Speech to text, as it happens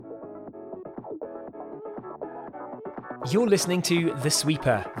You're listening to The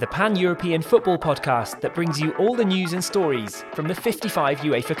Sweeper, the pan-European football podcast that brings you all the news and stories from the 55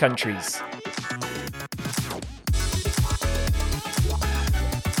 UEFA countries.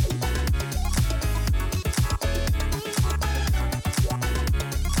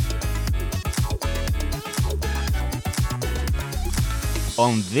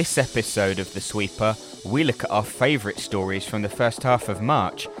 On this episode of The Sweeper, we look at our favourite stories from the first half of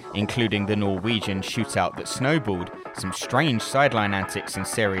March, including the Norwegian shootout that snowballed, some strange sideline antics in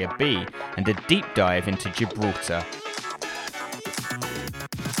Serie B, and a deep dive into Gibraltar.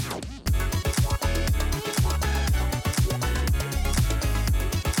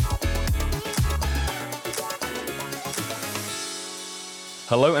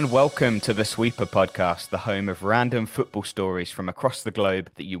 Hello and welcome to the Sweeper podcast, the home of random football stories from across the globe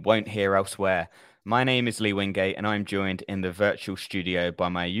that you won't hear elsewhere. My name is Lee Wingate and I'm joined in the virtual studio by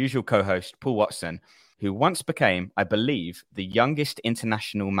my usual co-host Paul Watson, who once became, I believe, the youngest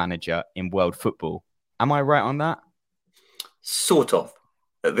international manager in world football. Am I right on that? Sort of.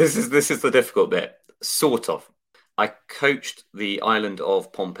 This is the difficult bit. Sort of. I coached the island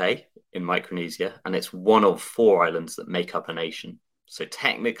of Pohnpei in Micronesia, and it's one of 4 islands that make up a nation. So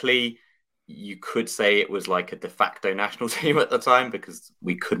technically, you could say it was like a de facto national team at the time because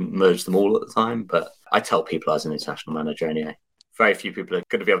we couldn't merge them all at the time. But I tell people I was an international manager anyway. Very few people are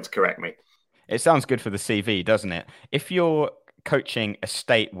going to be able to correct me. It sounds good for the CV, doesn't it? If you're coaching a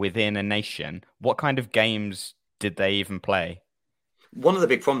state within a nation, what kind of games did they even play? One of the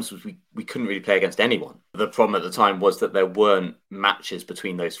big problems was we couldn't really play against anyone. The problem at the time was that there weren't matches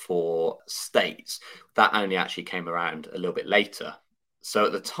between those 4 states. That only actually came around a little bit later. So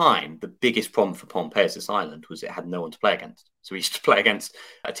at the time, the biggest problem for Pohnpei as this island was it had no one to play against. So we used to play against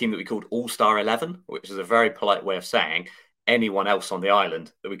a team that we called All-Star 11, which is a very polite way of saying anyone else on the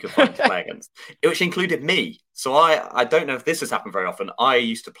island that we could find to play against, which included me. So I don't know if this has happened very often. I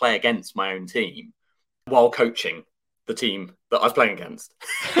used to play against my own team while coaching the team that I was playing against.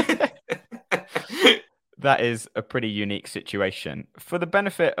 That is a pretty unique situation. For the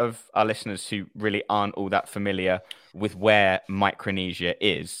benefit of our listeners who really aren't all that familiar with where Micronesia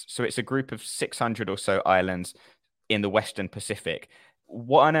is, so it's a group of 600 or so islands in the Western Pacific.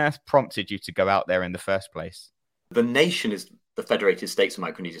 What on earth prompted you to go out there in the first place? The nation is the Federated States of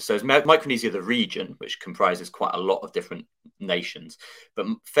Micronesia. So it's Micronesia, the region, which comprises quite a lot of different nations. But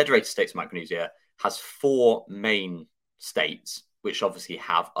Federated States of Micronesia has 4 main states, which obviously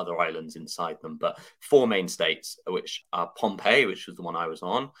have other islands inside them, but 4 main states, which are Pohnpei, which was the one I was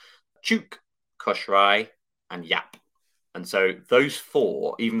on, Chuuk, Koshrai, and Yap. And so those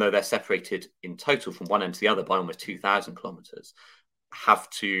 4, even though they're separated in total from one end to the other by almost 2,000 kilometers, have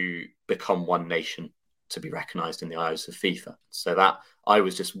to become one nation to be recognized in the eyes of FIFA. So that I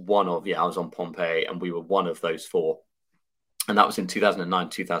was just one of, I was on Pohnpei and we were one of those 4. And that was in 2009,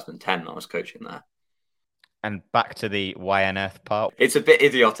 2010, I was coaching there. And back to the why on earth part. It's a bit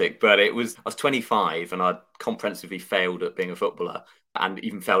idiotic, but I was 25 and I'd comprehensively failed at being a footballer and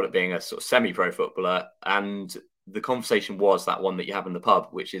even failed at being a sort of semi-pro footballer. And the conversation was that one that you have in the pub,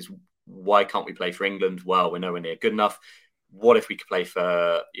 which is, why can't we play for England? Well, we're nowhere near good enough. What if we could play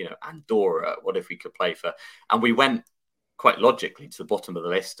for, Andorra? What if we could play for... And we went quite logically to the bottom of the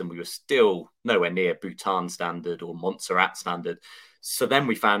list and we were still nowhere near Bhutan standard or Montserrat standard. So then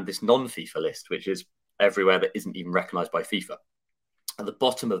we found this non-FIFA list, which is everywhere that isn't even recognised by FIFA. At the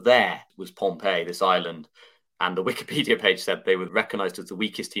bottom of there was Pohnpei, this island, and the Wikipedia page said they were recognised as the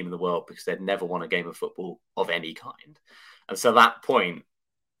weakest team in the world because they'd never won a game of football of any kind. And so at that point,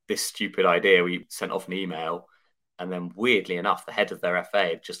 this stupid idea, we sent off an email, and then weirdly enough, the head of their FA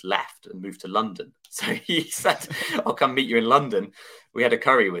had just left and moved to London. So he said, I'll come meet you in London. We had a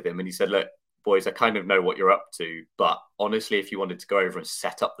curry with him, and he said, look, boys, I kind of know what you're up to, but honestly, if you wanted to go over and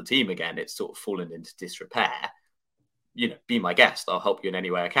set up the team again, it's sort of fallen into disrepair. Be my guest. I'll help you in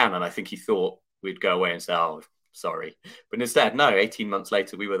any way I can. And I think he thought we'd go away and say, oh, sorry. But instead, no, 18 months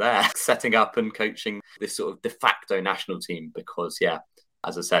later, we were there setting up and coaching this sort of de facto national team because,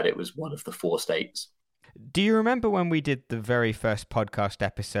 as I said, it was one of the 4 states. Do you remember when we did the very first podcast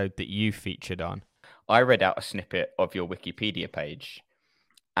episode that you featured on? I read out a snippet of your Wikipedia page,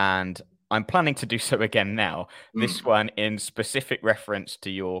 and I'm planning to do so again now. This one in specific reference to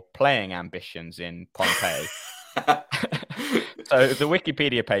your playing ambitions in Pohnpei. So the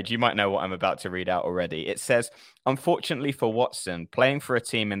Wikipedia page, you might know what I'm about to read out already. It says, unfortunately for Watson, playing for a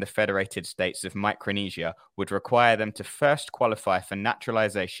team in the Federated States of Micronesia would require them to first qualify for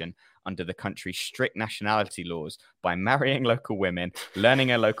naturalization under the country's strict nationality laws by marrying local women,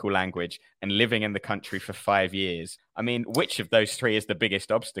 learning a local language, and living in the country for 5 years. I mean, which of those three is the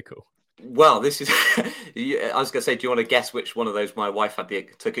biggest obstacle? Well, this is. I was going to say, do you want to guess which one of those my wife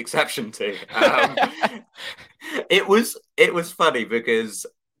took exception to? It was funny because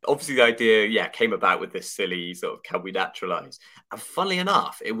obviously the idea, came about with this silly sort of, can we naturalise? And funnily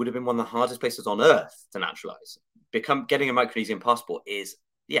enough, it would have been one of the hardest places on earth to naturalise. Getting a Micronesian passport is,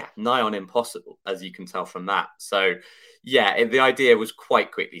 nigh on impossible, as you can tell from that. So, the idea was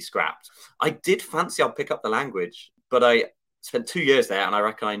quite quickly scrapped. I did fancy I'd pick up the language, but I spent 2 years there, and I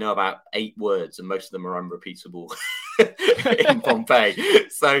reckon I know about 8 words, and most of them are unrepeatable in Pompeii.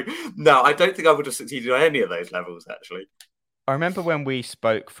 So, no, I don't think I would have succeeded on any of those levels, actually. I remember when we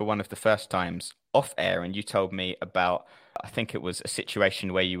spoke for one of the first times off air, and you told me about, I think it was a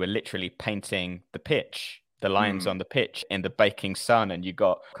situation where you were literally painting the pitch, the lines on the pitch in the baking sun, and you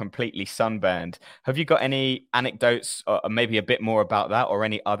got completely sunburned. Have you got any anecdotes, or maybe a bit more about that, or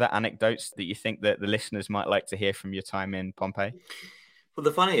any other anecdotes that you think that the listeners might like to hear from your time in Pompeii? Well,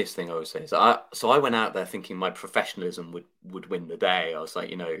 the funniest thing I would say is I went out there thinking my professionalism would win the day. I was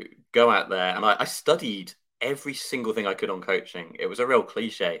like, go out there, and I studied every single thing I could on coaching. It was a real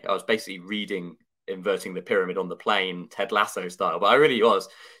cliche. I was basically reading Inverting the Pyramid on the Plane, Ted Lasso style, but I really was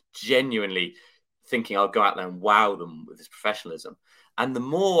genuinely thinking I'll go out there and wow them with this professionalism. And the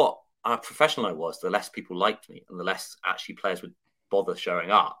more professional I was, the less people liked me, and the less actually players would bother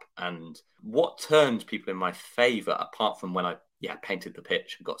showing up. And what turned people in my favour, apart from when I painted the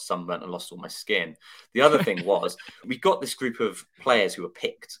pitch and got sunburnt and lost all my skin, the other thing was we got this group of players who were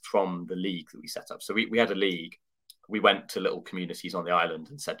picked from the league that we set up. So we had a league. We went to little communities on the island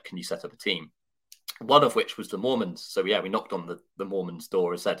and said, can you set up a team? One of which was the Mormons. So we knocked on the Mormons'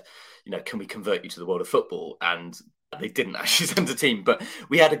 door and said, can we convert you to the world of football? And they didn't actually send a team, but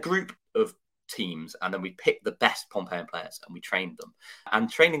we had a group of teams, and then we picked the best Pompeian players and we trained them.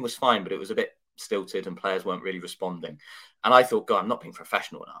 And training was fine, but it was a bit stilted and players weren't really responding. And I thought, God, I'm not being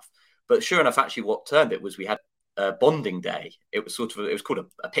professional enough. But sure enough, actually what turned it was we had a bonding day. It was called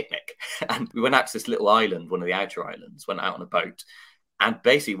a picnic. And we went out to this little island, one of the outer islands, went out on a boat. And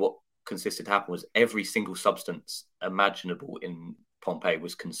basically what consisted to happen was every single substance imaginable in Pompeii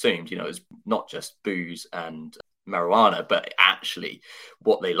was consumed. It was not just booze and marijuana, but actually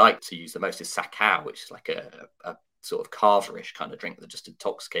what they like to use the most is sakao, which is like a sort of carverish kind of drink that just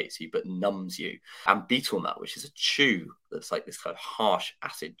intoxicates you but numbs you, and betel nut, which is a chew that's like this kind of harsh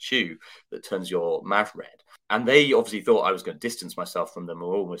acid chew that turns your mouth red. And they obviously thought I was going to distance myself from them,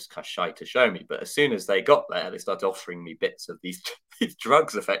 or almost kind of shy to show me. But as soon as they got there, they started offering me bits of these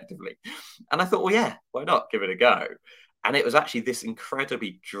drugs effectively. And I thought, well, why not give it a go? And it was actually this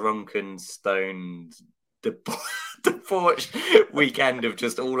incredibly drunken, stoned, debauched weekend of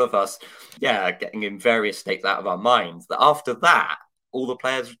just all of us, getting in various states out of our minds, that after that, all the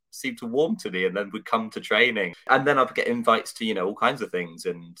players seemed to warm to me and then would come to training. And then I'd get invites to, all kinds of things.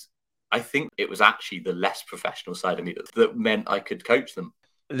 And I think it was actually the less professional side of me that meant I could coach them.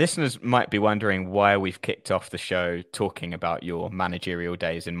 Listeners might be wondering why we've kicked off the show talking about your managerial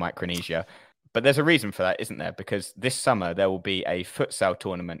days in Micronesia. But there's a reason for that, isn't there? Because this summer there will be a futsal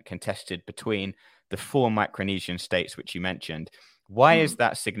tournament contested between the 4 Micronesian states which you mentioned. Why is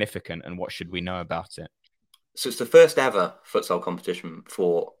that significant, and what should we know about it? So it's the first ever futsal competition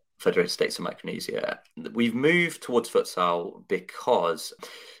for Federated States of Micronesia. We've moved towards futsal because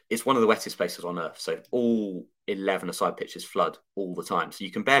it's one of the wettest places on earth. So all 11 aside pitches flood all the time. So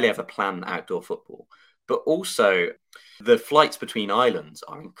you can barely ever plan outdoor football. But also the flights between islands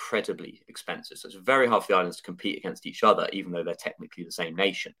are incredibly expensive. So it's very hard for the islands to compete against each other, even though they're technically the same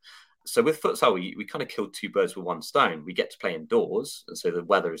nation. So with futsal, we kind of killed 2 birds with one stone. We get to play indoors, and so the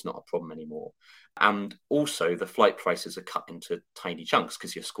weather is not a problem anymore. And also the flight prices are cut into tiny chunks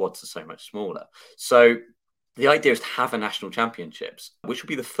because your squads are so much smaller. So the idea is to have a national championships, which will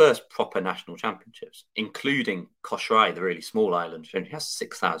be the first proper national championships, including Kosrae, the really small island, which only has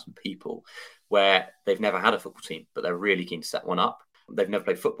 6,000 people, where they've never had a football team, but they're really keen to set one up. They've never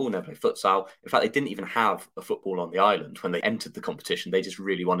played football, never played futsal. In fact, they didn't even have a football on the island when they entered the competition. They just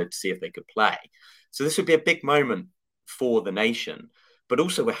really wanted to see if they could play. So this would be a big moment for the nation. But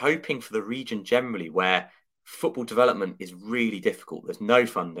also we're hoping for the region generally, where football development is really difficult. There's no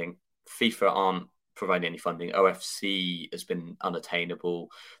funding. FIFA aren't providing any funding. OFC has been unattainable.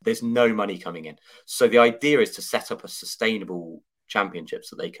 There's no money coming in. So the idea is to set up a sustainable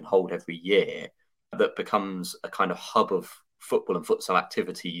championships that they can hold every year that becomes a kind of hub of football and futsal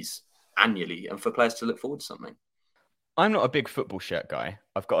activities annually, and for players to look forward to something. I'm not a big football shirt guy.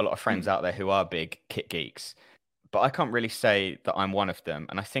 I've got a lot of friends out there who are big kit geeks. but I can't really say that I'm one of them.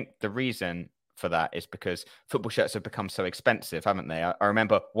 And I think the reason for that is because football shirts have become so expensive, haven't they? I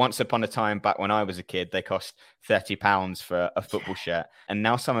remember once upon a time back when I was a kid, they cost £30 for a football shirt. And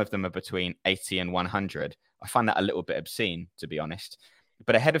now some of them are between 80 and 100. I find that a little bit obscene, to be honest.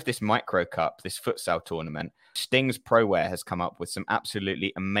 But ahead of this Micro Cup, this futsal tournament, Sting's ProWear has come up with some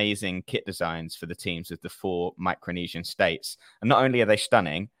absolutely amazing kit designs for the teams of the 4 Micronesian states. And not only are they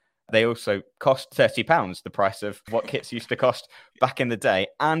stunning, they also cost £30, the price of what kits used to cost back in the day.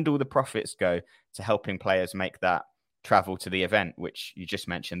 And all the profits go to helping players make that travel to the event, which you just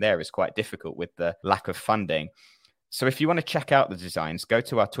mentioned there is quite difficult with the lack of funding. So if you want to check out the designs, go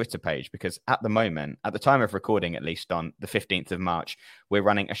to our Twitter page, because at the moment, at the time of recording, at least on the 15th of March, we're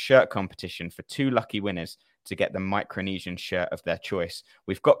running a shirt competition for 2 lucky winners to get the Micronesian shirt of their choice.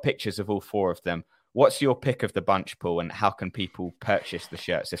 We've got pictures of all 4 of them. What's your pick of the bunch, Paul, and how can people purchase the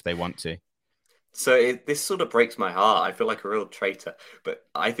shirts if they want to? So this sort of breaks my heart. I feel like a real traitor, but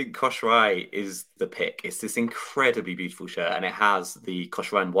I think touchline is the pick. It's this incredibly beautiful shirt, and it has the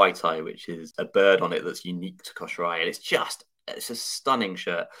touchline white eye, which is a bird on it that's unique to touchline. And it's a stunning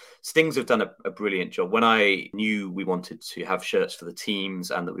shirt. Stings have done a brilliant job. When I knew we wanted to have shirts for the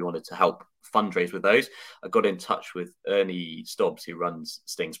teams and that we wanted to help fundraise with those, I got in touch with Ernie Stobbs, who runs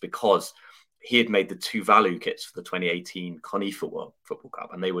Stings, because he had made the Tuvalu kits for the 2018 CONIFA World Football Cup,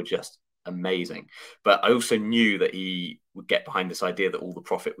 and they were just amazing. But I also knew that he would get behind this idea that all the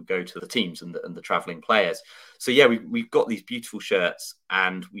profit would go to the teams and the traveling players. So yeah, we've got these beautiful shirts,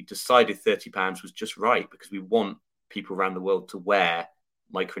 and we decided £30 was just right, because we want people around the world to wear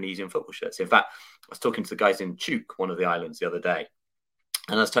Micronesian football shirts. In fact, I was talking to the guys in Chuuk, one of the islands, the other day,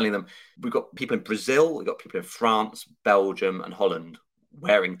 and I was telling them we've got people in Brazil, we've got people in France, Belgium and Holland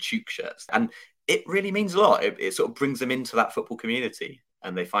wearing Chuuk shirts, and it really means a lot. It sort of brings them into that football community,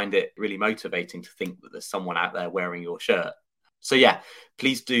 and they find it really motivating to think that there's someone out there wearing your shirt. So yeah,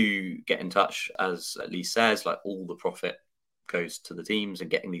 please do get in touch. As Lee says, like, all the profit goes to the teams and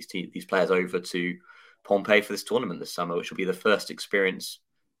getting these players over to Pompeii for this tournament this summer, which will be the first experience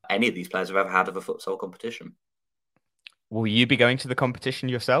any of these players have ever had of a futsal competition. Will you be going to the competition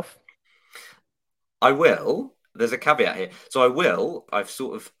yourself? I will. There's a caveat here. So I will. I've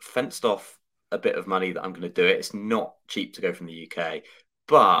sort of fenced off a bit of money that I'm going to do it. It's not cheap to go from the UK.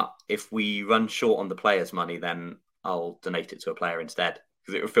 But if we run short on the players' money, then I'll donate it to a player instead,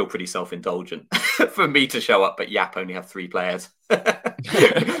 because it would feel pretty self-indulgent for me to show up, but Yap only have 3 players.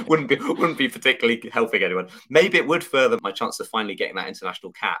 wouldn't be particularly helping anyone. Maybe it would further my chance of finally getting that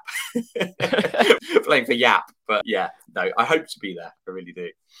international cap playing for Yap. But yeah, no, I hope to be there. I really do.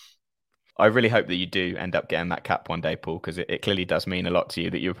 I really hope that you do end up getting that cap one day, Paul, because it clearly does mean a lot to you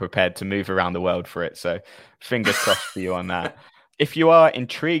that you're prepared to move around the world for it. So fingers crossed for you on that. If you are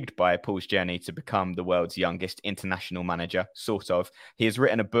intrigued by Paul's journey to become the world's youngest international manager, sort of, he has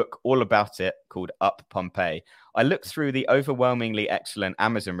written a book all about it called Up Pompeii. I looked through the overwhelmingly excellent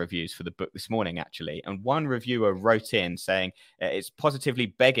Amazon reviews for the book this morning, actually, and one reviewer wrote in saying it's positively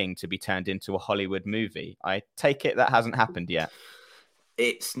begging to be turned into a Hollywood movie. I take it that hasn't happened yet.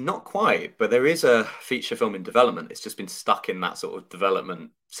 It's not quite, but there is a feature film in development. It's just been stuck in that sort of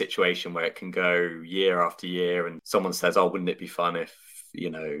development situation where it can go year after year, and someone says, oh, wouldn't it be fun if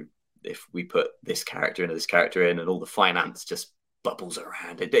we put this character in, and all the finance just bubbles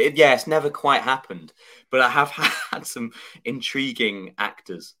around it. Yeah, it's never quite happened, but I have had some intriguing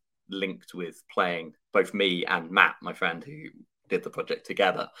actors linked with playing both me and Matt, my friend, who did the project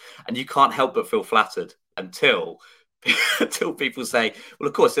together. And you can't help but feel flattered until people say, well,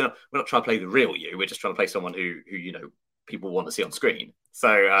 of course, we're not trying to play the real you. We're just trying to play someone who people want to see on screen.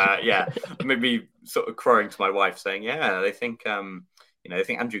 So yeah, maybe sort of crowing to my wife saying, yeah, they think they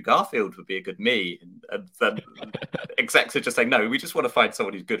think Andrew Garfield would be a good me, and then execs are just saying, no, we just want to find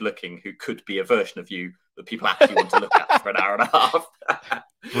someone who's good looking, who could be a version of you that people actually want to look at for an hour and a half.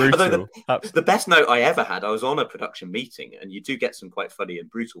 Brutal. The best note I ever had, I was on a production meeting, and you do get some quite funny and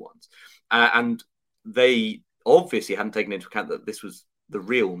brutal ones, and they obviously hadn't taken into account that this was the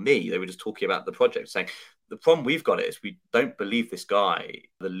real me. They were just talking about the project, saying the problem we've got is we don't believe this guy,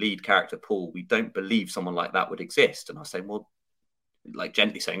 the lead character Paul, we don't believe someone like that would exist. And I was saying, well, like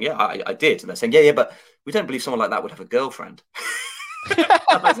gently saying, yeah, I did. And they're saying, yeah, but we don't believe someone like that would have a girlfriend.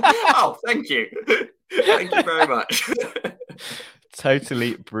 I said, oh, thank you. Thank you very much.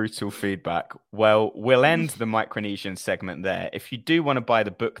 Totally brutal feedback. Well, we'll end the Micronesian segment there. If you do want to buy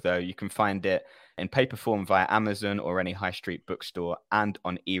the book, though, you can find it in paper form via Amazon or any high street bookstore, and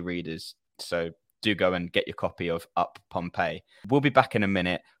on e-readers. So do go and get your copy of Up Pompeii. We'll be back in a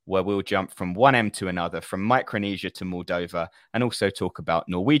minute where we'll jump from one M to another, from Micronesia to Moldova, and also talk about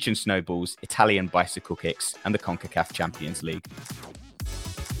Norwegian snowballs, Italian bicycle kicks, and the CONCACAF Champions League.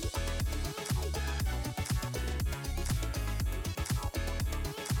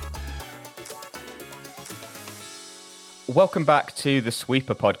 Welcome back to the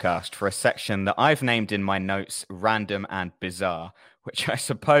Sweeper podcast for a section that I've named in my notes Random and Bizarre, which I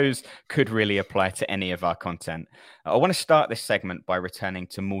suppose could really apply to any of our content. I want to start this segment by returning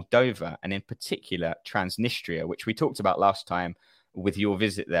to Moldova, and in particular Transnistria, which we talked about last time with your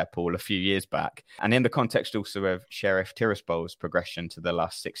visit there, Paul, a few years back, and in the context also of Sheriff Tiraspoli's progression to the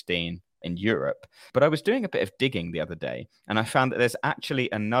last 16 in Europe. But I was doing a bit of digging the other day, and I found that there's actually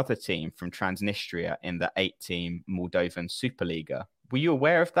another team from Transnistria in the 8-team Moldovan Superliga. Were you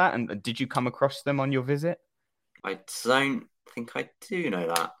aware of that, and did you come across them on your visit? I don't think I do know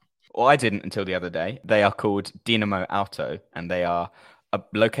that. Well, I didn't until the other day. They are called Dinamo Auto, and they are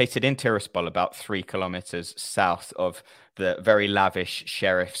located in Tiraspol, about 3 kilometers south of the very lavish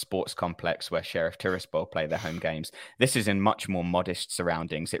Sheriff Sports Complex where Sheriff Tiraspol play their home games. This is in much more modest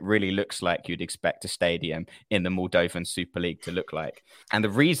surroundings. It really looks like you'd expect a stadium in the Moldovan Super League to look like. And the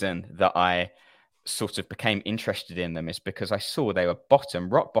reason that I sort of became interested in them is because I saw they were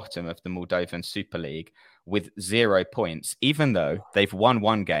rock bottom of the Moldovan Super League with 0 points, even though they've won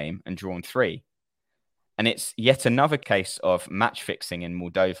 1 game and drawn 3. And it's yet another case of match fixing in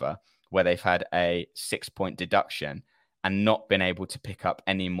Moldova, where they've had a 6-point deduction and not been able to pick up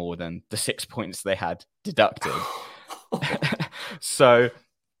any more than the 6 points they had deducted. So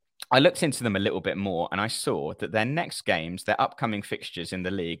I looked into them a little bit more, and I saw that their next games, their upcoming fixtures in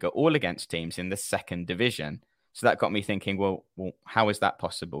the league, are all against teams in the 2nd division. So that got me thinking, well, how is that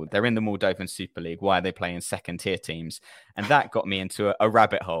possible? They're in the Moldovan Super League. Why are they playing 2nd-tier teams? And that got me into a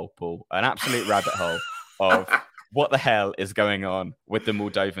rabbit hole, Paul, an absolute rabbit hole of what the hell is going on with the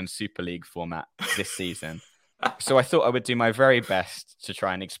Moldovan Super League format this season. So I thought I would do my very best to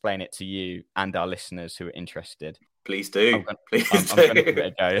try and explain it to you and our listeners who are interested. Please do. I'm going to give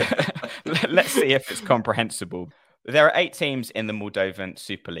it a go. Let's see if it's comprehensible. There are 8 teams in the Moldovan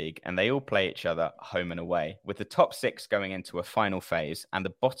Super League, and they all play each other home and away, with the top 6 going into a final phase and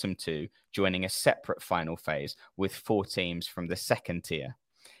the bottom 2 joining a separate final phase with 4 teams from the 2nd tier.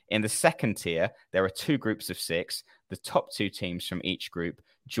 In the 2nd tier, there are 2 groups of 6. The top 2 teams from each group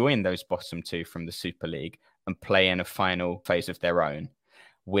join those bottom 2 from the Super League and play in a final phase of their own,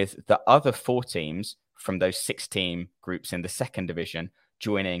 with the other 4 teams from those 6-team groups in the 2nd division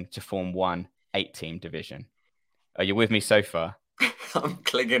joining to form one 8-team division. Are you with me so far? I'm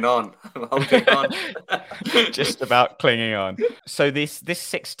clinging on. I'm holding on. Just about clinging on. So this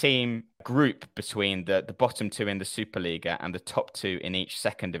 6-team group between the bottom 2 in the Superliga and the top 2 in each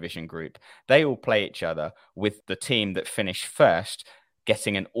 2nd division group, they all play each other, with the team that finished first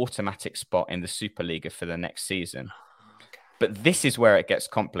getting an automatic spot in the Superliga for the next season. But this is where it gets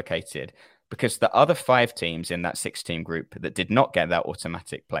complicated, because the other 5 teams in that 6-team group that did not get that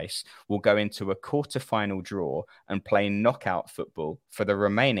automatic place will go into a quarter-final draw and play knockout football for the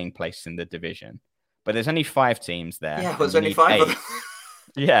remaining place in the division. But there's only 5 teams there. Yeah, there's only 5 of them.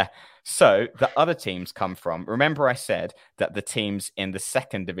 Yeah. So the other teams come from, remember I said that the teams in the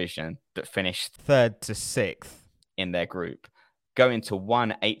 2nd division that finished 3rd to 6th in their group go into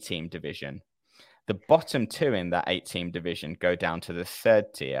one 8-team division. The bottom 2 in that 8-team division go down to the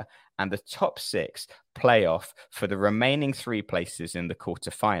 3rd tier, and the top 6 play off for the remaining 3 places in the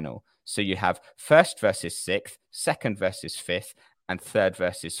quarterfinal. So you have 1st versus 6th, 2nd versus 5th, and 3rd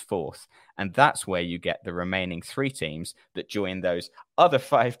versus 4th. And that's where you get the remaining 3 teams that join those other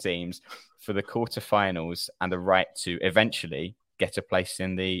 5 teams for the quarterfinals and the right to eventually get a place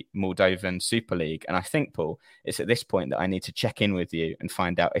in the Moldovan Super League. And I think, Paul, it's at this point that I need to check in with you and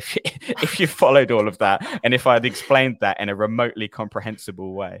find out if you followed all of that and if I'd explained that in a remotely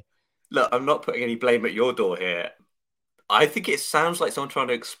comprehensible way. Look, I'm not putting any blame at your door here. I think it sounds like someone trying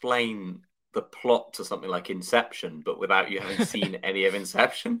to explain the plot to something like Inception, but without you having seen any of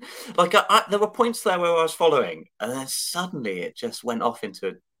Inception. Like, there were points there where I was following, and then suddenly it just went off into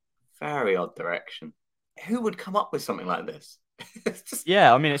a very odd direction. Who would come up with something like this?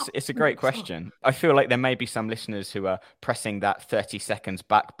 Yeah, I mean, it's a great question. I feel like there may be some listeners who are pressing that 30 seconds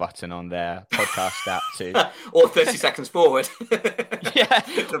back button on their podcast app too. Or 30 seconds forward. Yeah,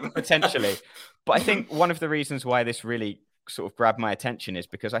 potentially. But I think one of the reasons why this really sort of grabbed my attention is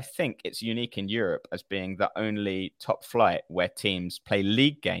because I think it's unique in Europe as being the only top flight where teams play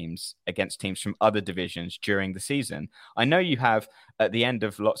league games against teams from other divisions during the season. I know you have at the end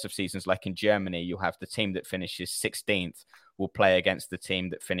of lots of seasons, like in Germany, you'll have the team that finishes 16th will play against the team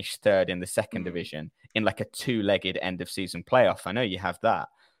that finished third in the second division in like a two-legged end of season playoff. I know you have that,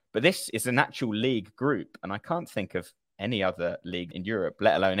 but this is an actual league group, and I can't think of any other league in Europe,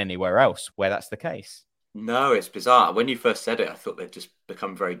 let alone anywhere else, where that's the case. No, it's bizarre. When you first said it, I thought they'd just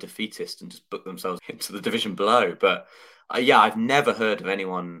become very defeatist and just book themselves into the division below. But I've never heard of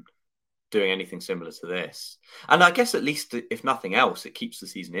anyone doing anything similar to this. And I guess at least, if nothing else, it keeps the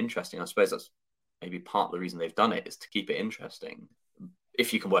season interesting. I suppose that's maybe part of the reason they've done it, is to keep it interesting,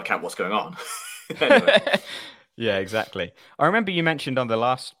 if you can work out what's going on. Anyway. Yeah, exactly. I remember you mentioned on the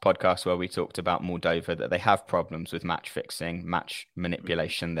last podcast where we talked about Moldova that they have problems with match fixing, match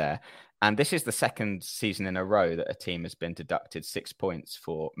manipulation there. And this is the second season in a row that a team has been deducted 6 points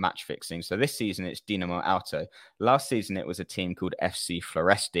for match fixing. So this season it's Dinamo Auto. Last season it was a team called FC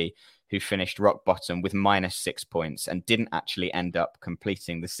Floresti who finished rock bottom with -6 points and didn't actually end up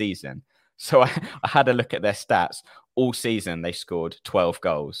completing the season. So I had a look at their stats. All season they scored 12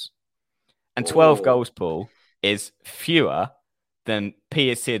 goals. And 12 goals, Paul, is fewer than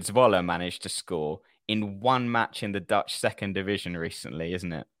PSV Zwolle managed to score in one match in the Dutch second division recently,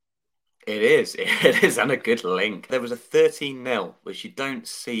 isn't it? It is, and a good link. There was a 13-0, which you don't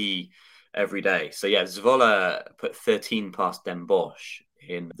see every day. So yeah, Zwolle put 13 past Den Bosch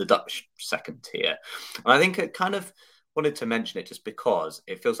in the Dutch second tier. And I think I kind of wanted to mention it just because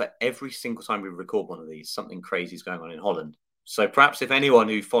it feels like every single time we record one of these, something crazy is going on in Holland. So perhaps if anyone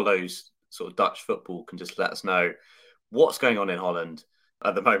who follows sort of Dutch football can just let us know what's going on in Holland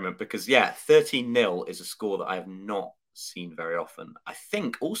at the moment, because 13-0 is a score that I have not seen very often. I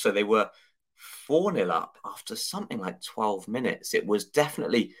think also they were 4-0 up after something like 12 minutes. It was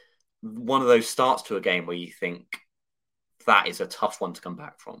definitely one of those starts to a game where you think that is a tough one to come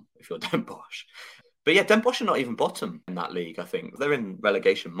back from if you're Den Bosch. But yeah, Den Bosch are not even bottom in that league, I think. They're in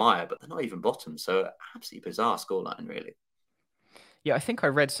relegation mire, but they're not even bottom. So absolutely bizarre scoreline, really. Yeah, I think I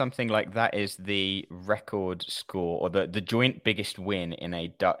read something like that is the record score or the joint biggest win in a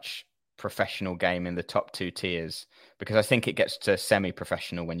Dutch professional game in the top two tiers, because I think it gets to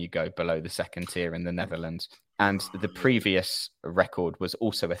semi-professional when you go below the second tier in the Netherlands. And the previous record was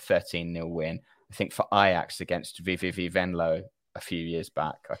also a 13-0 win, I think, for Ajax against VVV Venlo a few years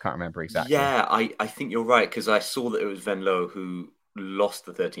back. I can't remember exactly. Yeah, I think you're right, because I saw that it was Venlo who lost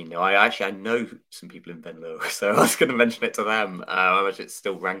the 13-0. I know some people in Venlo, so I was going to mention it to them. How much it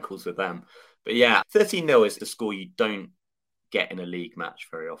still rankles with them. But yeah, 13-0 is the score you don't get in a league match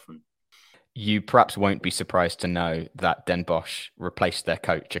very often. You perhaps won't be surprised to know that Den Bosch replaced their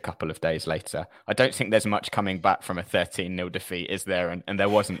coach a couple of days later. I don't think there's much coming back from a 13-0 defeat, is there? And there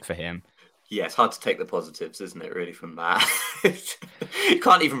wasn't for him. Yeah, it's hard to take the positives, isn't it, really, from that? You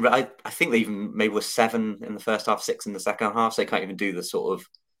can't even... I think they even maybe were 7 in the first half, 6 in the second half, so they can't even do the sort of,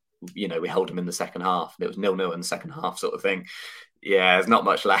 we held them in the second half. It was 0-0 in the second half sort of thing. Yeah, there's not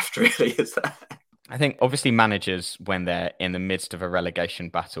much left, really, is there? I think, obviously, managers, when they're in the midst of a relegation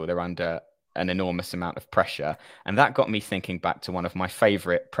battle, they're under an enormous amount of pressure. And that got me thinking back to one of my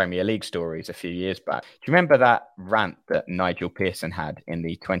favourite Premier League stories a few years back. Do you remember that rant that Nigel Pearson had in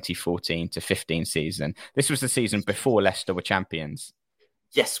the 2014-15 season? This was the season before Leicester were champions.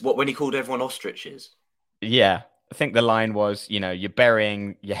 Yes, when he called everyone ostriches? Yeah. I think the line was, you're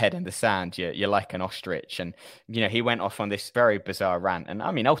burying your head in the sand. You're like an ostrich. And, he went off on this very bizarre rant. And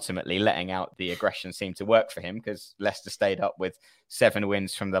I mean, ultimately letting out the aggression seemed to work for him because Leicester stayed up with 7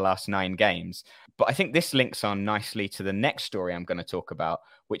 wins from the last 9 games. But I think this links on nicely to the next story I'm going to talk about,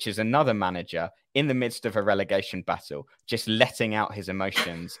 which is another manager in the midst of a relegation battle, just letting out his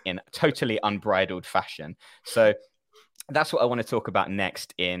emotions in totally unbridled fashion. So that's what I want to talk about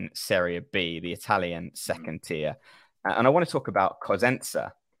next in Serie B, the Italian second tier. And I want to talk about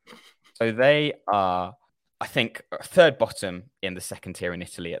Cosenza. So they are, I think, third bottom in the second tier in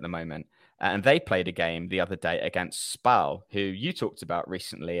Italy at the moment. And they played a game the other day against Spal, who you talked about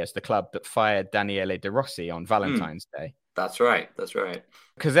recently as the club that fired Daniele De Rossi on Valentine's Day. That's right.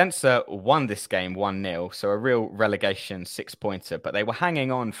 Cosenza won this game 1-0, so a real relegation 6-pointer, but they were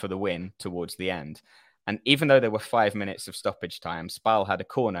hanging on for the win towards the end. And even though there were 5 minutes of stoppage time, Spal had a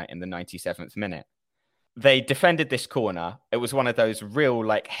corner in the 97th minute. They defended this corner. It was one of those real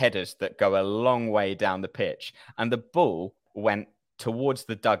headers that go a long way down the pitch. And the ball went towards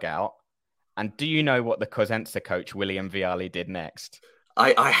the dugout. And do you know what the Cosenza coach, William Vialli, did next?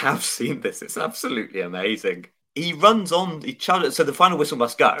 I have seen this. It's absolutely amazing. He runs on each other. So the final whistle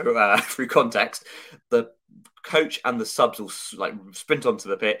must go through context. The coach and the subs will like sprint onto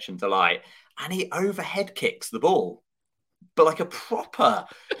the pitch and delight, and he overhead kicks the ball, but like a proper,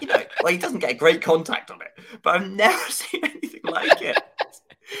 well, he doesn't get a great contact on it, but I've never seen anything like it.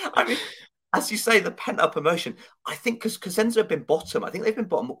 I mean, as you say, the pent-up emotion, I think because Cosenza have been bottom, I think they've been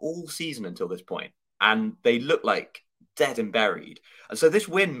bottom all season until this point, and they look like dead and buried. And so this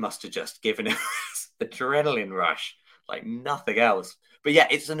win must have just given him this adrenaline rush like nothing else. But yeah,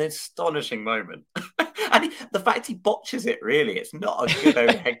 it's an astonishing moment. And the fact he botches it, really, it's not a good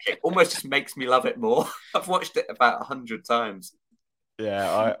overhead kick, almost just makes me love it more. I've watched it about 100 times.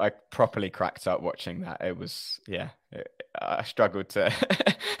 Yeah, I properly cracked up watching that. It was, I struggled to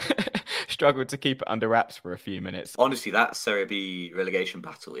struggled to keep it under wraps for a few minutes. Honestly, that Serie B relegation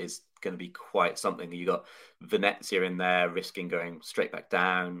battle is going to be quite something. You got Venezia in there risking going straight back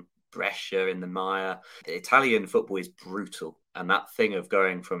down, Brescia in the mire. Italian football is brutal, and that thing of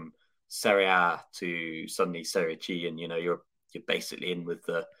going from Serie A to suddenly Serie C, and you're basically in with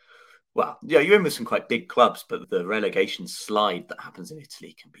you're in with some quite big clubs, but the relegation slide that happens in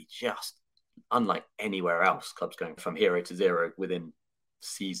Italy can be just unlike anywhere else. Clubs going from hero to zero within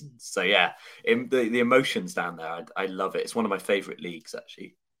seasons. So yeah, the emotions down there, I love it. It's one of my favourite leagues,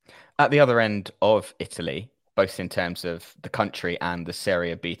 actually. At the other end of Italy, both in terms of the country and the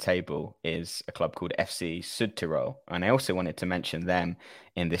Serie B table, is a club called FC Südtirol. And I also wanted to mention them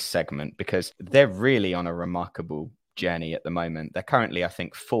in this segment because they're really on a remarkable journey at the moment. They're currently, I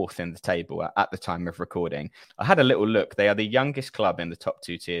think, fourth in the table at the time of recording. I had a little look. They are the youngest club in the top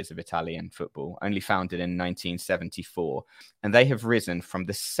two tiers of Italian football, only founded in 1974. And they have risen from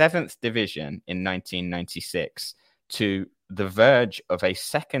the 7th division in 1996 to the verge of a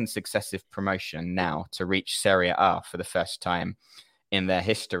second successive promotion now to reach Serie A for the first time in their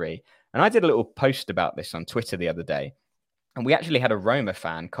history. And I did a little post about this on Twitter the other day. And we actually had a Roma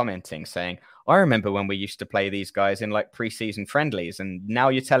fan commenting saying, I remember when we used to play these guys in like pre-season friendlies, and now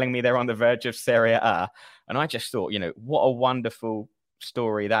you're telling me they're on the verge of Serie A. And I just thought, what a wonderful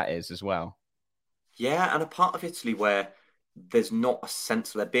story that is as well. Yeah, and a part of Italy where there's not a sense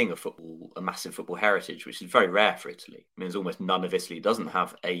of there being a massive football heritage, which is very rare for Italy. I mean, there's almost none of Italy doesn't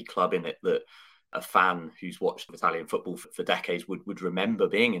have a club in it that a fan who's watched Italian football for decades would remember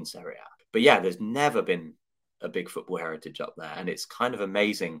being in Serie A. But yeah, there's never been a big football heritage up there, and it's kind of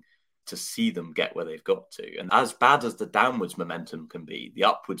amazing to see them get where they've got to. And as bad as the downwards momentum can be, the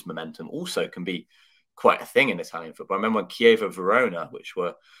upwards momentum also can be quite a thing in Italian football. I remember when Chievo Verona, which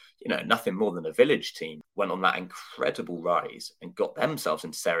were nothing more than a village team, went on that incredible rise and got themselves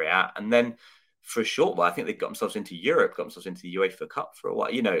into Serie A, and then for a short while, I think they got themselves into Europe, got themselves into the UEFA Cup for a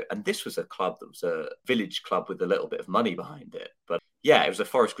while, and this was a club that was a village club with a little bit of money behind it. But yeah, it was a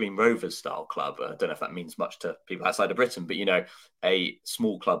Forest Green Rovers style club. I don't know if that means much to people outside of Britain, but, a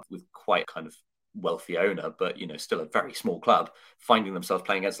small club with quite kind of wealthy owner, but, still a very small club finding themselves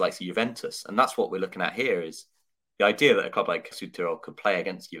playing against like Juventus. And that's what we're looking at here is the idea that a club like Südtirol could play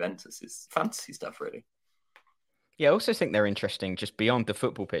against Juventus is fantasy stuff, really. Yeah, I also think they're interesting just beyond the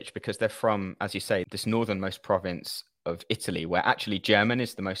football pitch because they're from, as you say, this northernmost province of Italy, where actually German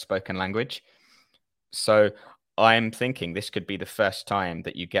is the most spoken language. So I'm thinking this could be the first time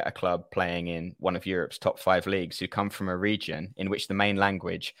that you get a club playing in one of Europe's top 5 leagues who come from a region in which the main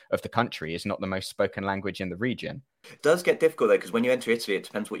language of the country is not the most spoken language in the region. It does get difficult, though, because when you enter Italy, it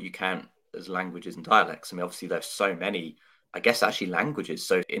depends what you count as languages and dialects. I mean, obviously, there's so many, I guess, actually languages.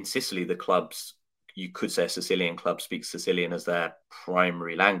 So in Sicily, the clubs, you could say a Sicilian club speaks Sicilian as their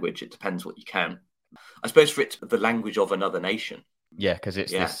primary language. It depends what you count. I suppose for it, the language of another nation. Yeah, because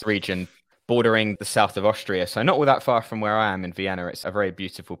it's this region bordering the south of Austria. So not all that far from where I am in Vienna. It's a very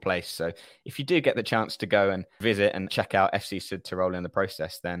beautiful place. So if you do get the chance to go and visit and check out FC Südtirol in the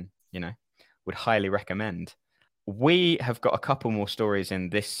process, then, would highly recommend. We have got a couple more stories in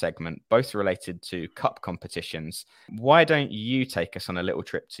this segment, both related to cup competitions. Why don't you take us on a little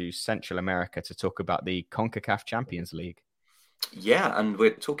trip to Central America to talk about the CONCACAF Champions League? Yeah, and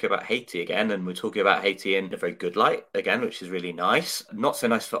we're talking about Haiti again, and we're talking about Haiti in a very good light again, which is really nice. Not so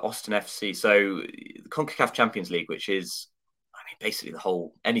nice for Austin FC. So the CONCACAF Champions League, which is, basically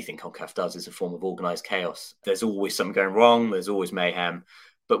anything CONCACAF does is a form of organised chaos. There's always something going wrong. There's always mayhem.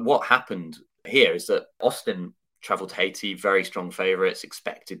 But what happened here is that Austin travelled to Haiti, very strong favourites,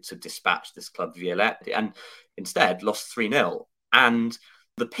 expected to dispatch this club Violette, and instead lost 3-0. And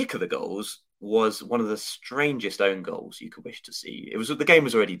the pick of the goals was one of the strangest own goals you could wish to see. The game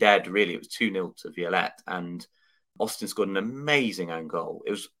was already dead, really. It was 2-0 to Violette, and Austin scored an amazing own goal.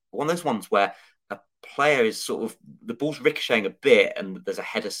 It was one of those ones where a player is the ball's ricocheting a bit, and there's a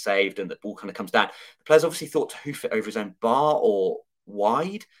header saved, and the ball kind of comes down. The player's obviously thought to hoof it over his own bar or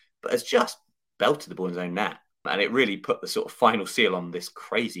wide, but has just belted the ball in his own net. And it really put the sort of final seal on this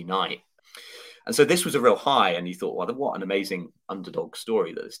crazy night. And so this was a real high, and you thought, well, what an amazing underdog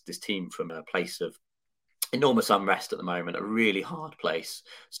story that this team from a place of enormous unrest at the moment, a really hard place.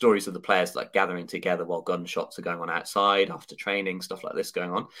 Stories of the players like gathering together while gunshots are going on outside after training, stuff like this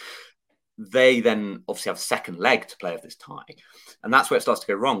going on. They then obviously have a second leg to play of this tie. And that's where it starts to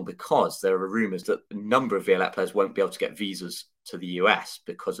go wrong, because there are rumours that a number of Violette players won't be able to get visas to the US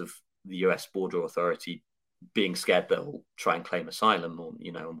because of the US border authority being scared they'll try and claim asylum, or,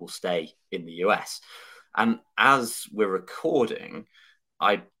 and will stay in the US. And as we're recording,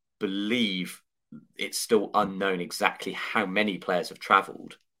 I believe it's still unknown exactly how many players have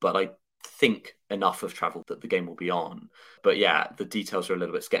travelled, but I think enough have travelled that the game will be on. But yeah, the details are a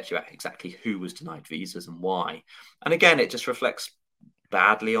little bit sketchy about exactly who was denied visas and why. And again, it just reflects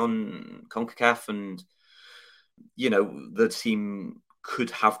badly on CONCACAF, and, the team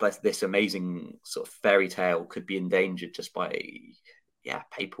could have this amazing sort of fairy tale could be endangered just by,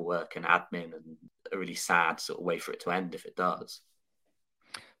 paperwork and admin, and a really sad sort of way for it to end if it does.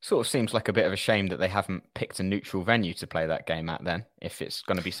 Sort of seems like a bit of a shame that they haven't picked a neutral venue to play that game at then, if it's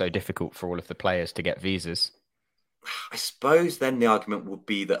going to be so difficult for all of the players to get visas. I suppose then the argument would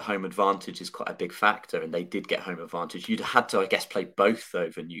be that home advantage is quite a big factor, and they did get home advantage. You'd had to, I guess, play both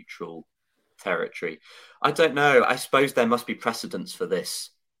over neutral territory. I don't know. I suppose there must be precedents for this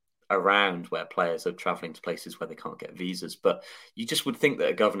around where players are travelling to places where they can't get visas. But you just would think that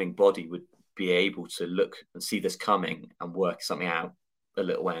a governing body would be able to look and see this coming and work something out a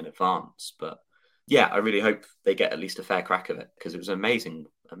little way in advance. But yeah, I really hope they get at least a fair crack of it, because it was an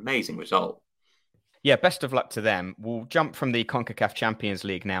amazing result. Yeah, best of luck to them. We'll jump from the CONCACAF Champions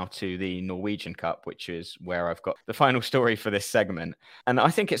League now to the Norwegian Cup, which is where I've got the final story for this segment. And I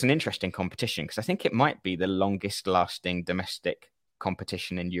think it's an interesting competition, because I think it might be the longest lasting domestic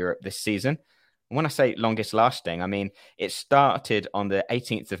competition in Europe this season. And when I say longest lasting, I mean it started on the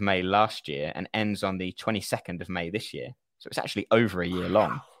 18th of May last year and ends on the 22nd of May this year. So it's actually over a year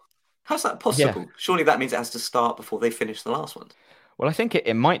long. How's that possible? Yeah. Surely that means it has to start before they finish the last one. Well, I think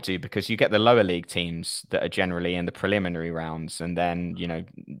it might do, because you get the lower league teams that are generally in the preliminary rounds. And then,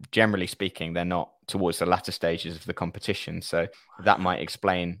 generally speaking, they're not towards the latter stages of the competition. So that might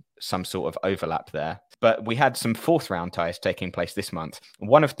explain some sort of overlap there. But we had some fourth round ties taking place this month.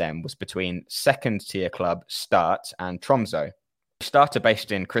 One of them was between second tier club Start and Tromsø. Start are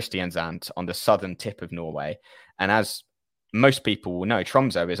based in Kristiansand on the southern tip of Norway. And as most people will know,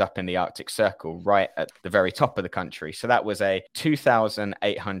 Tromsø is up in the Arctic Circle, right at the very top of the country. So that was a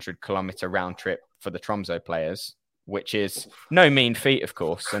 2,800 kilometer round trip for the Tromsø players, which is no mean feat, of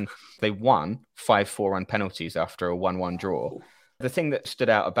course. And they won 5-4 on penalties after a 1-1 draw. The thing that stood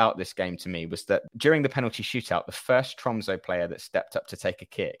out about this game to me was that during the penalty shootout, the first Tromsø player that stepped up to take a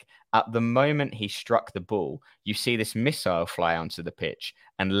kick, at the moment he struck the ball, you see this missile fly onto the pitch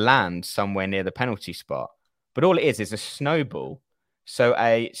and land somewhere near the penalty spot. But all it is a snowball. So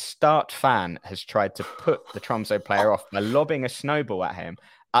a Start fan has tried to put the Tromsø player off by lobbing a snowball at him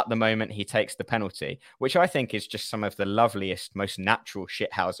at the moment he takes the penalty, which I think is just some of the loveliest, most natural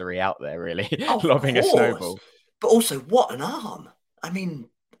shithousery out there, really, lobbing a snowball. But also, what an arm. I mean,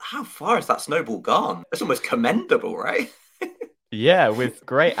 how far has that snowball gone? It's almost commendable, right? Yeah, with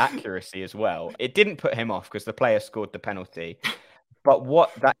great accuracy as well. It didn't put him off because the player scored the penalty. But what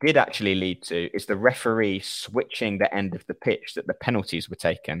that did actually lead to is the referee switching the end of the pitch that the penalties were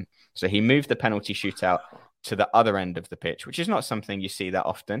taken. So he moved the penalty shootout to the other end of the pitch, which is not something you see that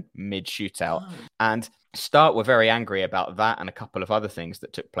often, mid-shootout. Oh. And Start were very angry about that and a couple of other things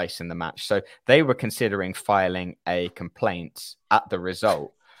that took place in the match. So they were considering filing a complaint at the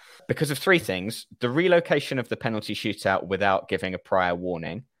result because of three things: the relocation of the penalty shootout without giving a prior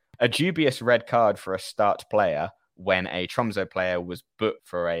warning, a dubious red card for a Start player when a Tromsø player was booked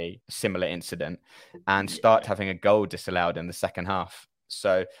for a similar incident, and Start having a goal disallowed in the second half.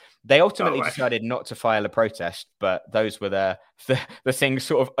 So they ultimately decided not to file a protest, but those were the things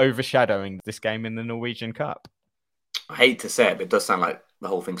sort of overshadowing this game in the Norwegian Cup. I hate to say it, but it does sound like the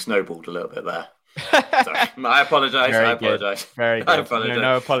whole thing snowballed a little bit there. Sorry. I apologise. Very good. I apologise.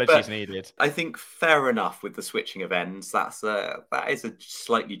 No apologies needed. I think fair enough with the switching of ends. That is a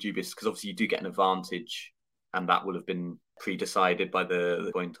slightly dubious, because obviously you do get an advantage, and that will have been pre-decided by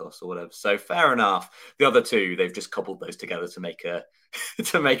the coin toss or whatever. So fair enough. The other two, they've just coupled those together to make a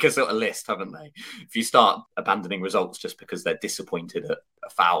sort of list, haven't they? If you start abandoning results just because they're disappointed at a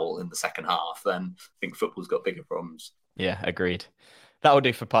foul in the second half, then I think football's got bigger problems. Yeah, agreed. That'll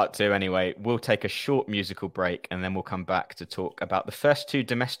do for part 2 anyway. We'll take a short musical break and then we'll come back to talk about the first 2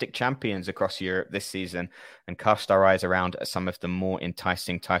 domestic champions across Europe this season and cast our eyes around at some of the more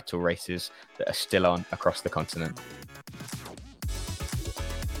enticing title races that are still on across the continent.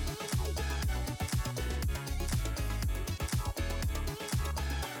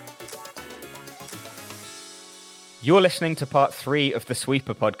 You're listening to part 3 of the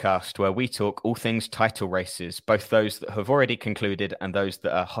Sweeper podcast, where we talk all things title races, both those that have already concluded and those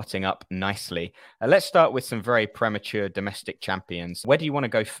that are hotting up nicely. Let's start with some very premature domestic champions. Where do you want to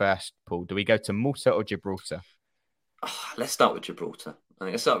go first, Paul? Do we go to Malta or Gibraltar? Let's start with Gibraltar. I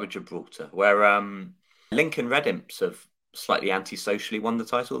think let's start with Gibraltar, where Lincoln Red Imps have slightly anti-socially won the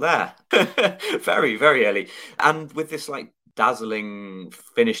title there. Very, very early. And with this dazzling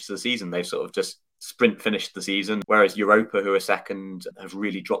finish to the season, they've sort of just sprint finished the season, whereas Europa, who are second, have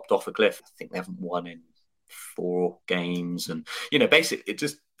really dropped off a cliff. I think they haven't won in 4 games. And, basically it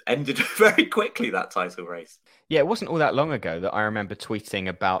just ended very quickly, that title race. Yeah, it wasn't all that long ago that I remember tweeting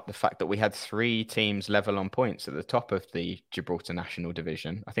about the fact that we had 3 teams level on points at the top of the Gibraltar National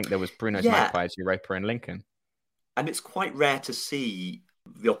Division. I think there was Bruno's Magpies, Europa and Lincoln. And it's quite rare to see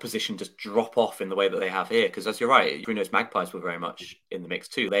the opposition just drop off in the way that they have here, because as you're right, Bruno's Magpies were very much in the mix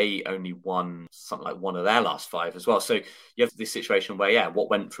too. They only won something like 1 of their last 5 as well. So you have this situation where, what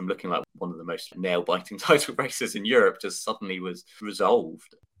went from looking like one of the most nail-biting title races in Europe just suddenly was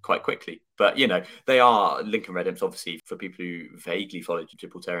resolved quite quickly. But, they are Lincoln Red Imps, obviously, for people who vaguely follow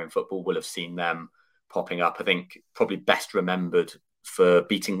Gibraltarian football, will have seen them popping up. I think probably best remembered for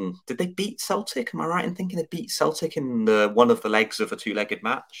beating, did they beat Celtic? Am I right in thinking they beat Celtic in one of the legs of a 2-legged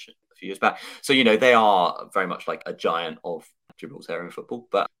match a few years back? So, they are very much like a giant of Gibraltarian football.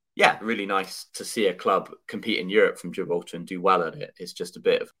 But yeah, really nice to see a club compete in Europe from Gibraltar and do well at it. It's just a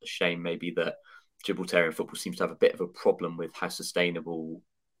bit of a shame maybe that Gibraltarian football seems to have a bit of a problem with how sustainable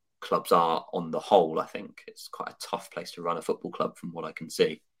clubs are on the whole. I think it's quite a tough place to run a football club from what I can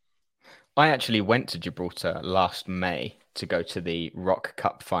see. I actually went to Gibraltar last May to go to the Rock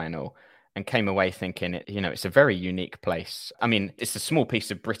Cup final and came away thinking, it's a very unique place. I mean, it's a small piece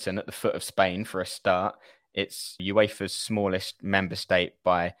of Britain at the foot of Spain for a start. It's UEFA's smallest member state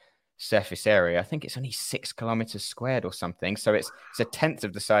by surface area. I think it's only 6 kilometers squared or something. So it's a tenth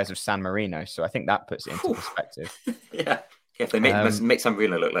of the size of San Marino. So I think that puts it into perspective. Yeah, if they make San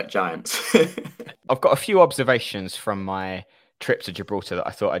Marino look like giants. I've got a few observations from my trip to Gibraltar that I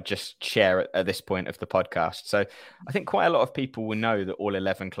thought I'd just share at this point of the podcast. So I think quite a lot of people will know that all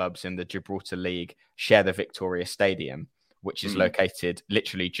 11 clubs in the Gibraltar League share the Victoria Stadium, which is located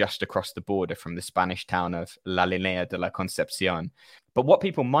literally just across the border from the Spanish town of La Linea de la Concepcion. But what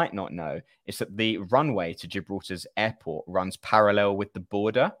people might not know is that the runway to Gibraltar's airport runs parallel with the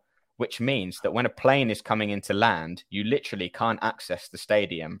border, which means that when a plane is coming into land, you literally can't access the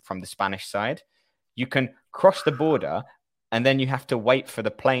stadium from the Spanish side. You can cross the border and then you have to wait for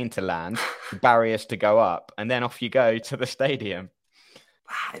the plane to land, the barriers to go up, and then off you go to the stadium.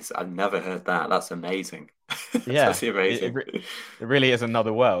 I've never heard that. That's amazing. Yeah, that's amazing. It really is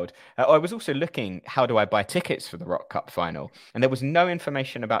another world. I was also looking, how do I buy tickets for the Rock Cup final? And there was no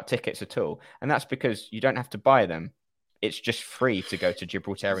information about tickets at all. And that's because you don't have to buy them. It's just free to go to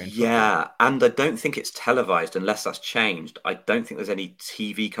Gibraltarian football. Yeah, and I don't think it's televised unless that's changed. I don't think there's any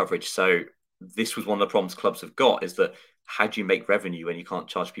TV coverage. So this was one of the problems clubs have got, is that how do you make revenue when you can't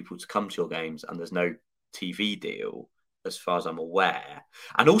charge people to come to your games and there's no TV deal, as far as I'm aware.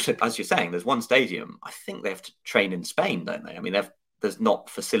 And also, as you're saying, there's one stadium. I think they have to train in Spain, don't they? I mean, there's not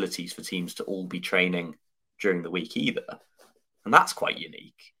facilities for teams to all be training during the week either. And that's quite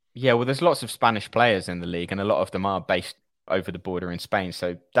unique. Yeah, well, there's lots of Spanish players in the league and a lot of them are based over the border in Spain.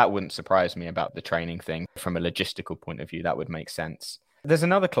 So that wouldn't surprise me about the training thing. From a logistical point of view, that would make sense. There's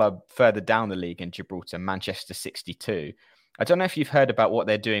another club further down the league in Gibraltar, Manchester 62. I don't know if you've heard about what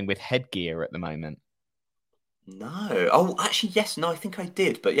they're doing with headgear at the moment. No. Oh, actually, yes. No, I think I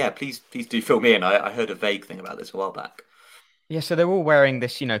did. But yeah, please do fill me in. I heard a vague thing about this a while back. Yeah, so they're all wearing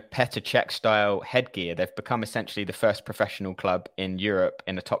this, Petr Cech style headgear. They've become essentially the first professional club in Europe,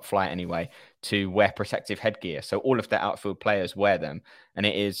 in the top flight anyway, to wear protective headgear. So all of their outfield players wear them, and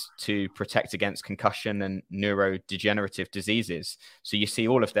it is to protect against concussion and neurodegenerative diseases. So you see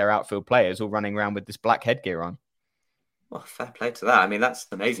all of their outfield players all running around with this black headgear on. Well, fair play to that. I mean, that's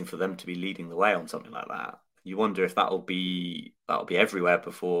amazing for them to be leading the way on something like that. You wonder if that'll be everywhere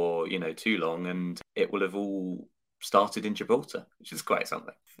before, too long, and it will have all started in Gibraltar, which is quite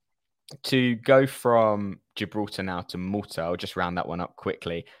something. To go from Gibraltar now to Malta, I'll just round that one up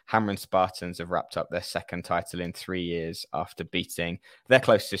quickly. Hammer and Spartans have wrapped up their second title in 3 years after beating their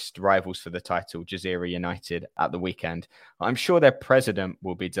closest rivals for the title, Jazeera United, at the weekend. I'm sure their president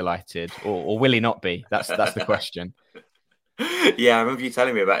will be delighted, or will he not be? That's the question. Yeah, I remember you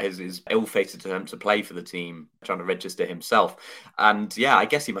telling me about his ill-fated attempt to play for the team, trying to register himself. And yeah, I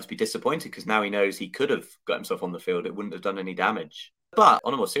guess he must be disappointed because now he knows he could have got himself on the field. It wouldn't have done any damage. But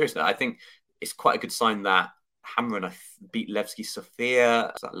on a more serious note, I think it's quite a good sign that Hamren beat Levski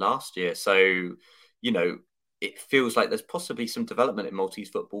Sofia last year. So, it feels like there's possibly some development in Maltese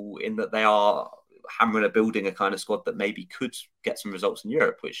football in that Hamren are building a kind of squad that maybe could get some results in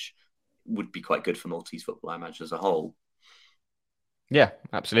Europe, which would be quite good for Maltese football, I imagine, as a whole. Yeah,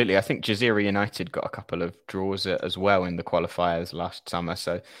 absolutely. I think Jazeera United got a couple of draws as well in the qualifiers last summer.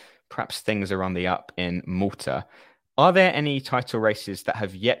 So perhaps things are on the up in Malta. Are there any title races that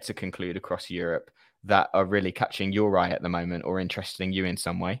have yet to conclude across Europe that are really catching your eye at the moment or interesting you in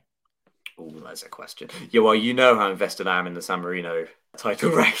some way? Oh, that's a question. Yeah, well, you know how invested I am in the San Marino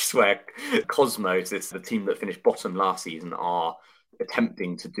title race, where Cosmos, it's the team that finished bottom last season, are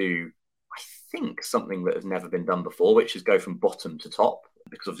attempting to do, I think, something that has never been done before, which is go from bottom to top,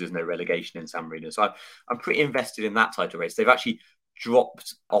 because obviously there's no relegation in San Marino. So I'm pretty invested in that title race. They've actually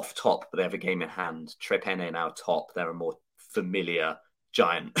dropped off top, but they have a game in hand. Trepene now top. They're a more familiar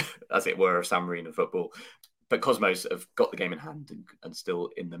giant, as it were, of San Marino football. But Cosmos have got the game in hand and still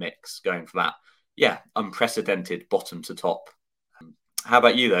in the mix, going for that, unprecedented bottom to top. How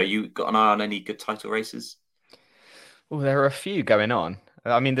about you, though? You got an eye on any good title races? Well, there are a few going on.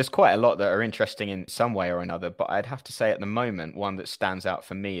 I mean, there's quite a lot that are interesting in some way or another, but I'd have to say at the moment, one that stands out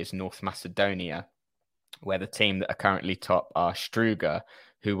for me is North Macedonia, where the team that are currently top are Struga,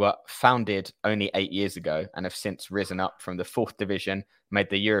 who were founded only 8 years ago and have since risen up from the 4th division, made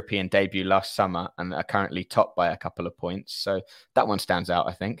the European debut last summer, and are currently top by a couple of points. So that one stands out,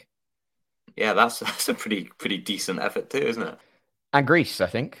 I think. Yeah, that's a pretty decent effort too, isn't it? And Greece, I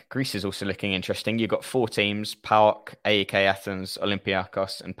think. Greece is also looking interesting. You've got 4 teams, PAOK, AEK Athens,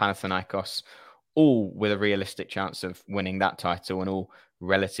 Olympiakos and Panathinaikos, all with a realistic chance of winning that title and all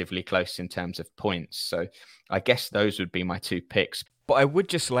relatively close in terms of points. So I guess those would be my 2 picks. But I would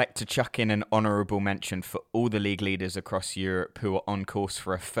just like to chuck in an honourable mention for all the league leaders across Europe who are on course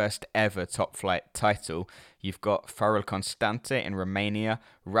for a first ever top flight title. You've got Farul Constante in Romania,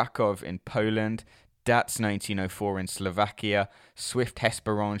 Rakov in Poland, DATS 1904 in Slovakia, Swift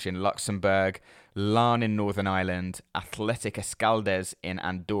Hesperange in Luxembourg, Larn in Northern Ireland, Athletic Escaldes in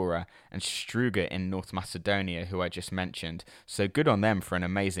Andorra, and Struga in North Macedonia, who I just mentioned. So good on them for an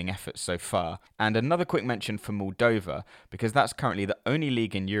amazing effort so far. And another quick mention for Moldova, because that's currently the only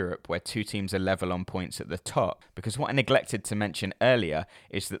league in Europe where 2 teams are level on points at the top. Because what I neglected to mention earlier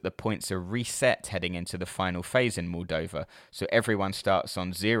is that the points are reset heading into the final phase in Moldova. So everyone starts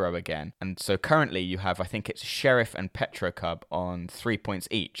on 0 again. And so currently you have, I think it's Sheriff and Petrocub on 3 points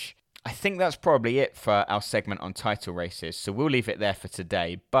each. I think that's probably it for our segment on title races, so we'll leave it there for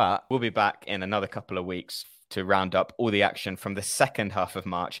today, but we'll be back in another couple of weeks to round up all the action from the second half of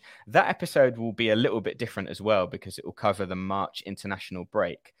March. That episode will be a little bit different as well because it will cover the March international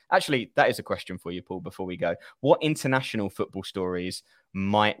break. Actually, that is a question for you, Paul, before we go. What international football stories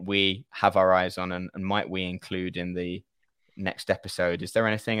might we have our eyes on and might we include in the next episode? Is there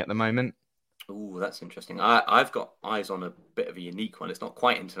anything at the moment? Oh, that's interesting. I've got eyes on a bit of a unique one. It's not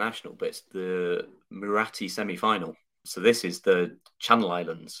quite international, but it's the Murati semi-final. So this is the Channel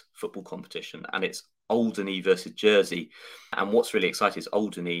Islands football competition, and it's Alderney versus Jersey. And what's really exciting is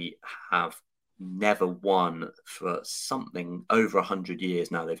Alderney have never won for something over 100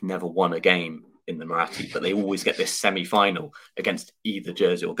 years now. They've never won a game in the Murati, but they always get this semi-final against either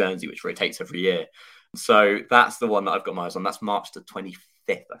Jersey or Guernsey, which rotates every year. So that's the one that I've got my eyes on. That's March the 25th,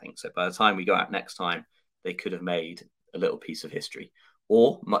 I think. So by the time we go out next time, they could have made a little piece of history.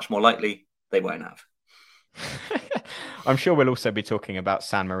 Or, much more likely, they won't have. I'm sure we'll also be talking about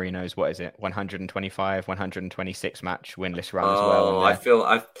San Marino's, 125, 126 match winless run as well.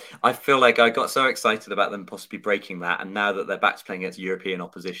 I feel like I got so excited about them possibly breaking that, and now that they're back to playing against European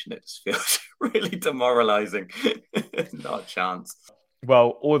opposition, it just feels really demoralising. Not a chance.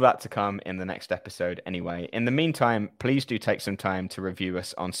 Well, all that to come in the next episode anyway. In the meantime, please do take some time to review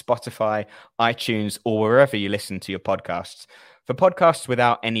us on Spotify, iTunes, or wherever you listen to your podcasts. For podcasts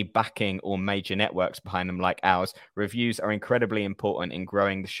without any backing or major networks behind them like ours, reviews are incredibly important in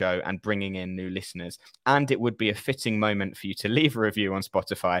growing the show and bringing in new listeners. And it would be a fitting moment for you to leave a review on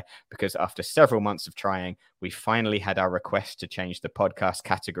Spotify because after several months of trying, we finally had our request to change the podcast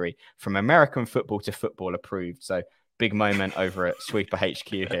category from American football to football approved. So big moment over at Sweeper HQ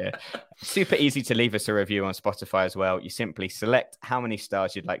here. Super easy to leave us a review on Spotify as well. You simply select how many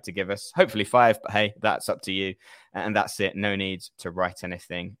stars you'd like to give us. Hopefully 5, but hey, that's up to you. And that's it. No need to write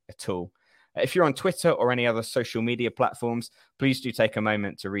anything at all. If you're on Twitter or any other social media platforms, please do take a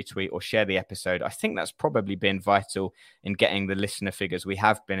moment to retweet or share the episode. I think that's probably been vital in getting the listener figures we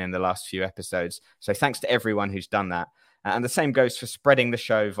have been in the last few episodes. So thanks to everyone who's done that. And the same goes for spreading the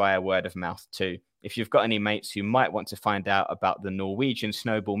show via word of mouth too. If you've got any mates who might want to find out about the Norwegian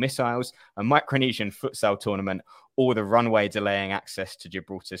Snowball missiles, a Micronesian futsal tournament, or the runway delaying access to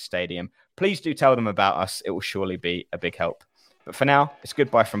Gibraltar Stadium, please do tell them about us. It will surely be a big help. But for now, it's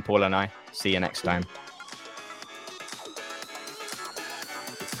goodbye from Paul and I. See you next time.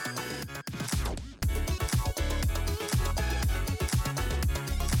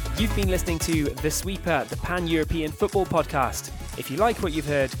 You've been listening to The Sweeper, the Pan-European Football Podcast. If you like what you've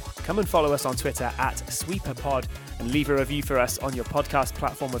heard, come and follow us on Twitter @SweeperPod and leave a review for us on your podcast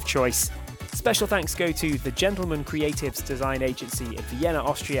platform of choice. Special thanks go to the Gentleman Creatives Design Agency in Vienna,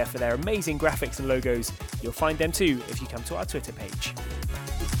 Austria for their amazing graphics and logos. You'll find them too if you come to our Twitter page.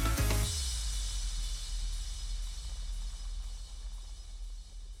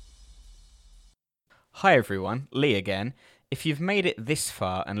 Hi everyone, Lee again. If you've made it this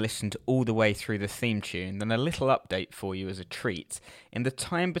far and listened all the way through the theme tune, then a little update for you as a treat. In the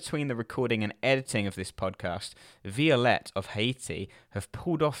time between the recording and editing of this podcast, Violette of Haiti have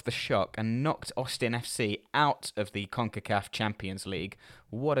pulled off the shock and knocked Austin FC out of the CONCACAF Champions League.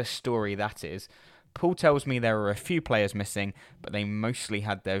 What a story that is. Paul tells me there were a few players missing, but they mostly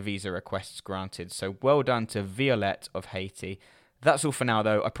had their visa requests granted, so well done to Violette of Haiti. That's all for now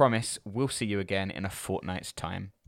though, I promise we'll see you again in a fortnight's time.